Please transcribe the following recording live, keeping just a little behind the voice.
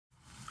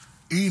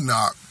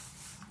Enoch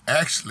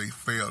actually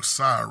felt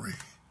sorry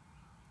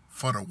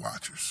for the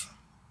watchers.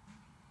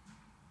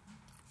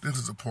 This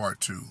is a part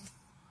 2.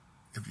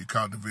 If you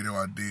caught the video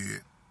I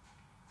did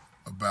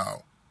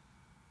about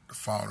the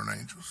fallen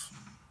angels,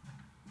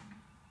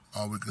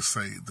 or we could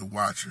say the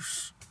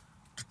watchers,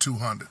 the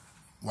 200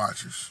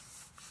 watchers.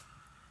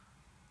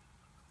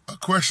 A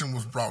question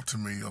was brought to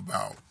me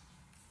about,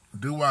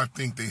 do I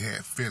think they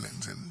had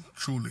feelings and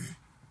truly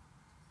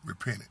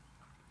repented?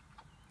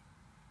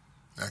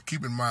 Now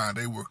keep in mind,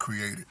 they were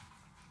created.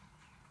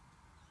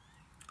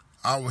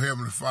 Our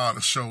Heavenly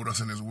Father showed us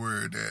in His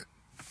Word that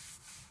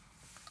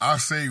our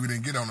Savior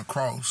didn't get on the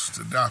cross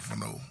to die for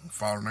no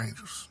fallen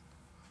angels.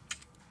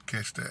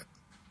 Catch that.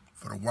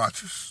 For the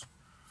watchers.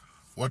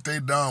 What they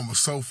done was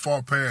so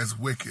far past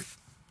wicked.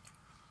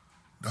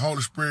 The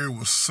Holy Spirit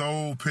was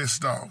so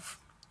pissed off.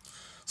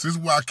 So this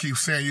is why I keep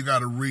saying you got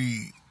to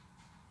read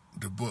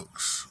the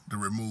books, the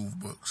removed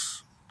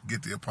books.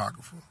 Get the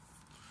Apocrypha.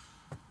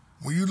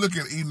 When you look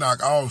at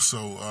Enoch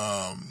also,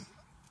 I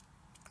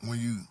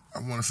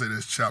want to say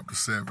this chapter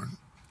 7,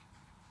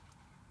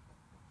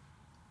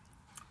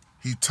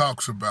 he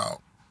talks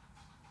about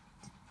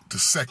the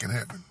second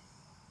heaven.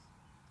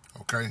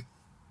 Okay?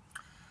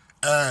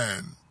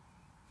 And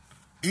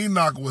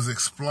Enoch was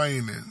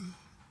explaining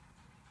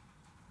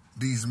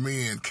these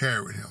men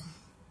carried him.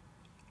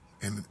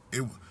 And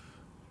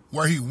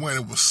where he went,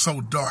 it was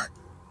so dark.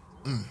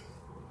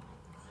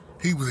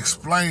 He was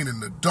explaining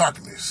the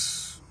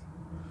darkness.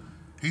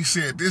 He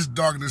said this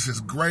darkness is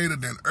greater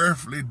than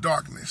earthly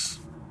darkness.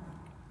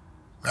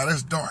 Now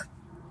that's dark.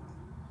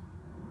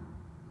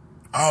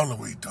 All the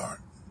way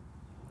dark.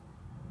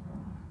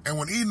 And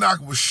when Enoch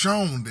was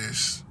shown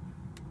this,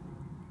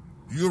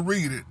 you'll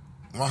read it.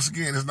 Once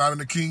again, it's not in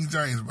the King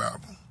James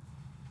Bible.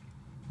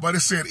 But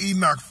it said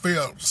Enoch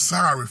felt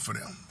sorry for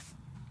them.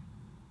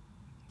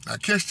 Now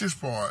catch this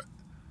part.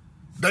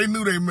 They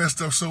knew they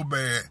messed up so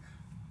bad,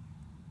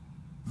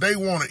 they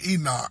wanted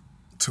Enoch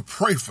to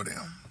pray for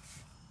them.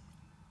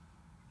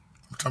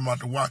 I'm talking about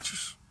the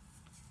watchers.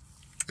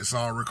 It's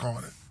all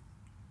recorded.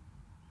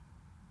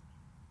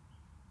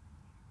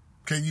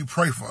 Can you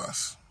pray for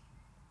us?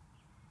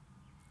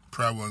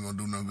 Prayer wasn't going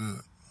to do no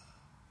good.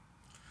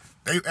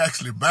 They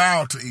actually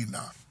bowed to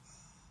Enoch.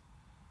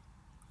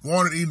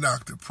 Wanted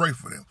Enoch to pray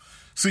for them.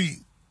 See,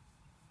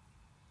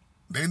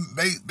 they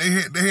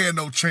had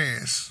no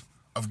chance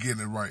of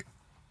getting it right.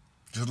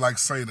 Just like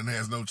Satan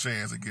has no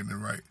chance of getting it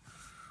right.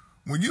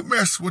 When you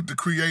mess with the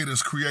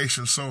Creator's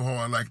creation so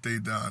hard like they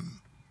done,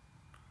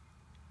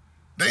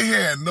 they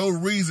had no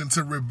reason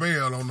to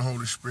rebel on the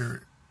Holy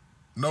Spirit.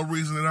 No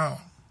reason at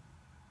all.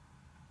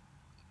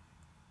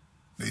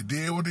 They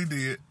did what they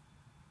did,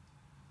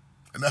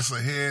 and that's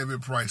a heavy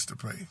price to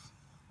pay.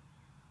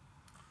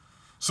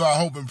 So I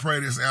hope and pray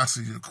this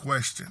answers your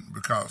question,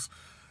 because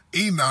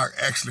Enoch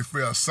actually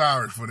felt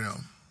sorry for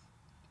them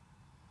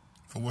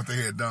for what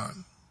they had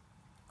done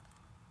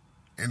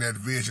in that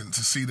vision,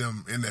 to see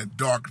them in that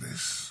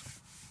darkness,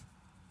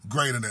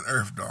 greater than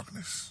earth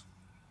darkness.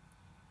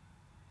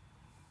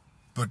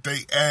 But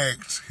they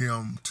asked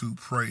him to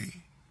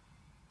pray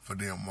for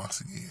them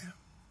once again.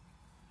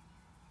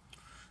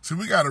 See,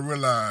 we got to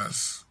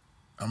realize,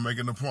 I'm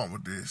making a point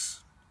with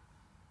this,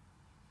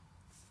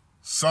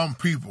 some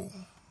people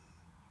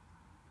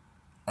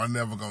are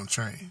never going to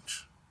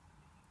change.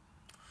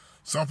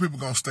 Some people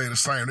going to stay the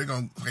same. They're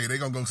going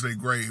to go to their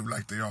grave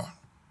like they are.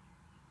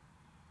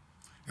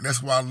 And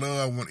that's why I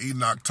love when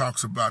Enoch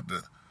talks about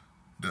the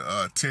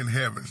 10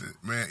 heavens.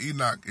 Man,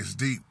 Enoch is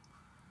deep.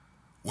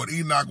 What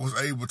Enoch was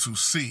able to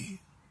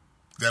see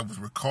that was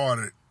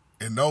recorded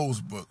in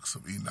those books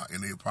of Enoch, in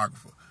the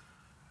Apocrypha,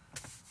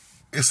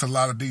 it's a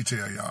lot of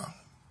detail, y'all.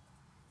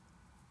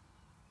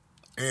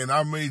 And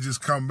I may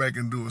just come back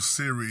and do a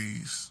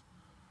series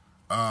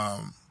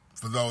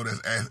for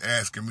those that's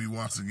asking me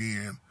once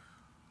again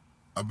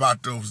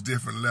about those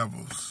different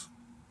levels,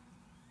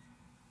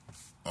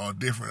 or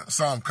different,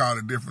 some call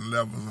it different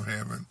levels of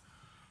heaven,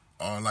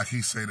 or like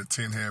he said, the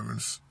 10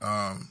 heavens.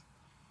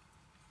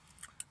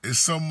 It's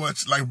so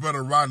much, like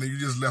Brother Rodney, you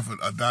just left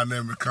a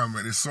dynamic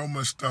comment. There's so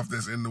much stuff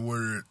that's in the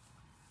Word,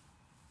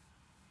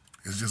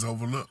 it's just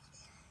overlooked.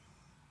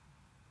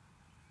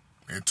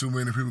 And too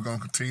many people going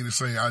to continue to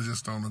say, I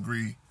just don't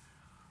agree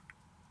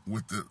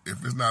with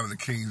if it's not in the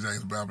King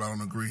James Bible, I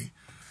don't agree.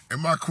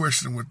 And my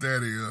question with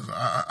that is,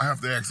 I have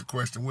to ask a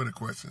question with a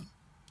question.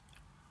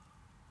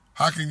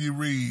 How can you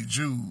read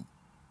Jude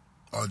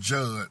or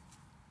Judd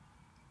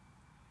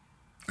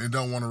and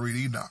don't want to read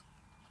Enoch?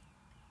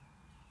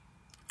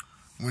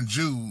 When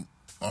Jude,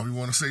 or if you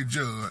want to say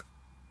Judd,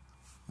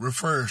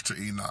 refers to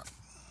Enoch,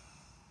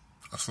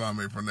 that's why I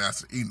may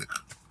pronounce it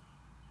Enoch.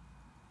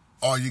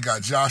 Or you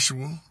got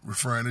Joshua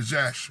referring to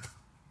Joshua.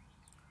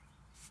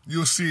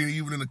 You'll see it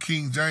even in the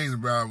King James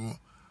Bible,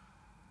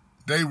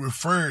 they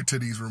refer to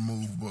these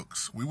removed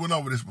books. We went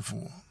over this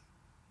before.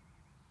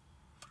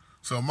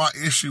 So my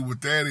issue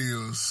with that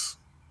is,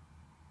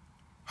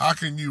 how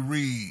can you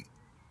read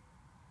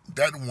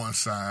that one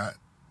side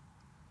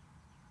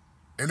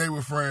and they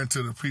referring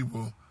to the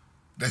people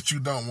that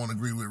you don't want to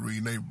agree with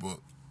reading their book,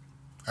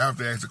 I have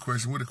to ask the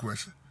question with a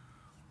question.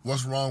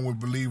 What's wrong with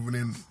believing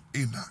in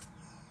Enoch?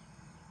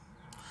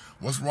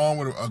 What's wrong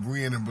with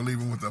agreeing and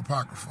believing with the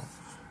Apocrypha?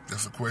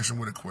 Just a question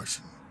with a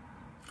question.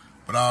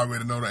 But I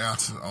already know the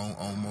answer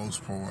on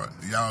most part.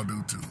 Y'all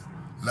do too.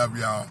 Love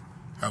y'all.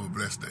 Have a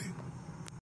blessed day.